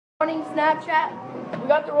Morning Snapchat. We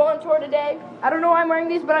got the Rowland tour today. I don't know why I'm wearing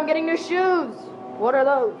these, but I'm getting new shoes. What are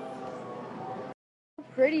those?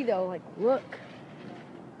 Pretty though, like look.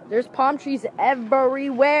 There's palm trees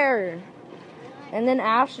everywhere. And then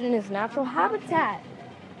Ashton in his natural habitat.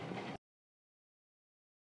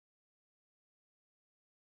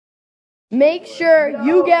 Make sure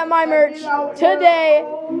you get my merch today.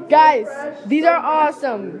 Guys, these are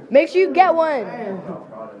awesome. Make sure you get one.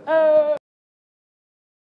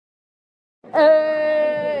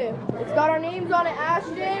 Hey! It's got our names on it,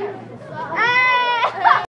 Ashton. Hey!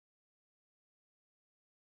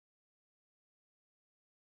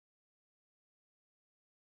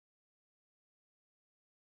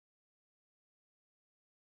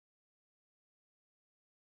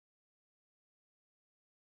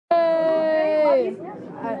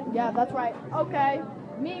 Hey! Yeah, that's right. Okay.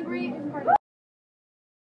 Meet and greet is part of.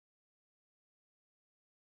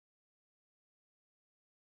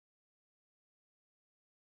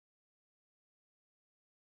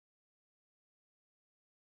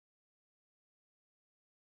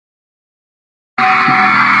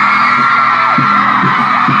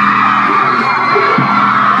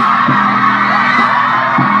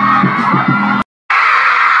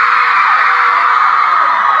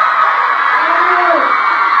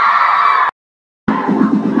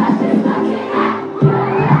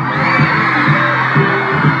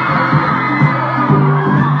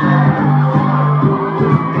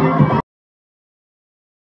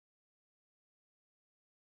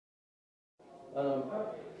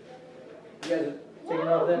 You guys are taking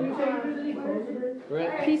off then?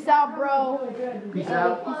 Right. Peace out, bro. Peace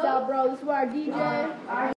out. Peace out, bro. This is our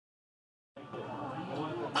DJ.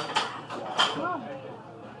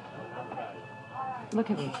 Look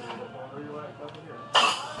at me.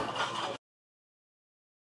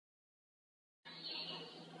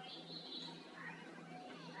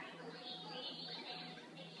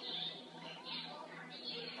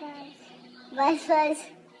 Bye.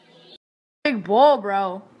 Big bowl,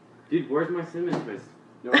 bro. Dude, where's my cinnamon twist?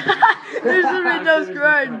 No. There's cinnamon toast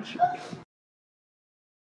crunch.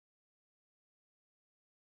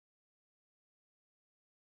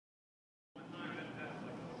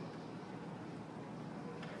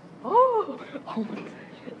 Oh my god.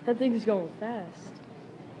 That thing's going fast.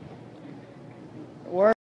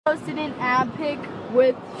 We're posted an ab pic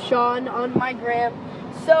with Sean on my gram.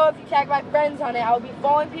 So if you tag my friends on it, I'll be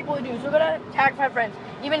following people who do. So we're gonna tag 5 friends.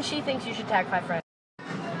 Even she thinks you should tag 5 friends.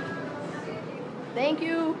 Thank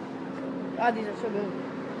you. God, these are so good.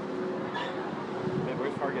 Hey,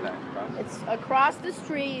 where's Target at? It's across the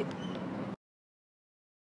street.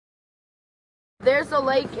 There's a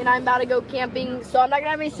lake and I'm about to go camping. So I'm not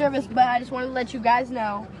gonna have any service, but I just wanted to let you guys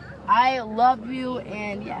know. I love you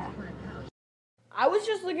and yeah. I was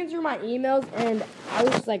just looking through my emails and I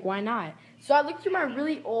was just like, why not? So I looked through my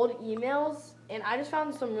really old emails and I just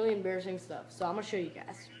found some really embarrassing stuff. So I'm gonna show you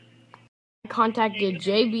guys. I contacted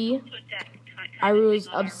JB. I was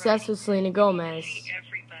obsessed with Selena Gomez.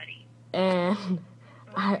 And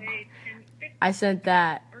I sent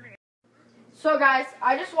that. So guys,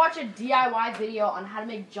 I just watched a DIY video on how to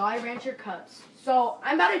make Jolly Rancher cups. So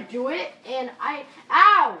I'm about to do it and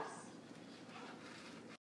ow!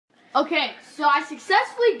 Okay, so I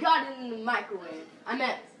successfully got it in the microwave. I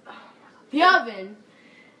meant the oven.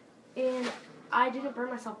 And I didn't burn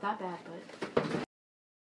myself that bad, but...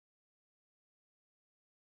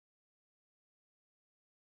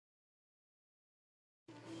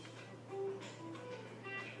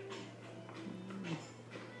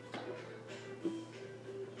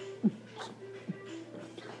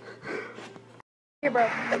 Here, bro.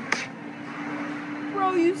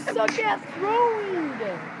 Bro, you suck at throwing.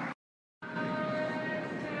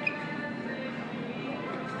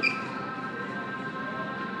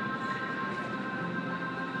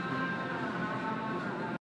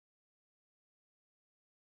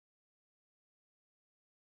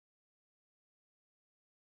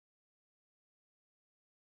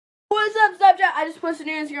 What's up, Snapchat? I just posted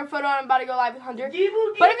a new Instagram photo and I'm about to go live with Hunter. But if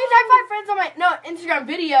you tag 5 friends on my Instagram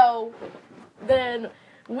video, then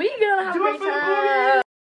we gonna have a great time.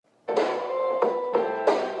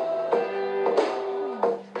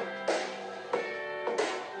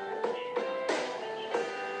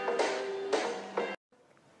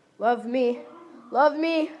 Love me. Love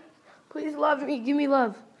me. Please love me. Give me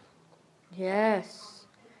love. Yes.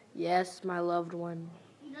 Yes, my loved one.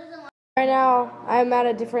 Right now, I'm at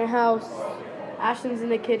a different house. Ashton's in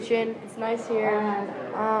the kitchen. It's nice here.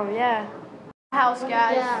 Yeah. House,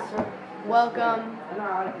 guys. Welcome.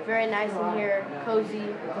 Very nice in here.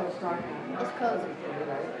 Cozy. It's cozy.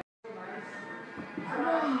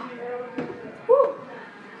 Woo.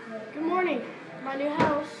 me. My new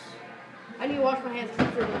house. I need to wash my hands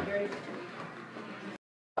because it's great.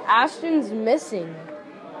 Ashton's missing.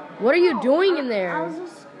 What are you doing in there?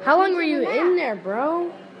 How long were you in there,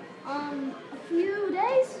 bro? A few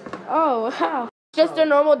days. Oh, wow. Just a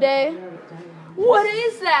normal day. What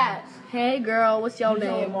is that? Hey, girl, what's your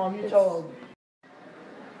name? Mom, you told.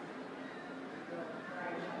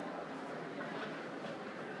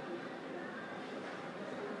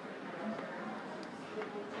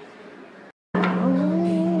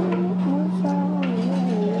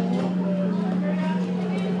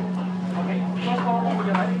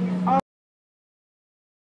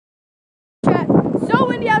 So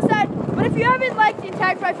windy outside, but if you haven't liked and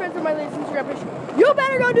tagged my friends on my latest Instagram page, you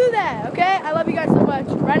better go do that, okay? I love you guys so much.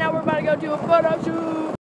 Right now we're about to go do a photo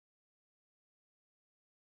shoot.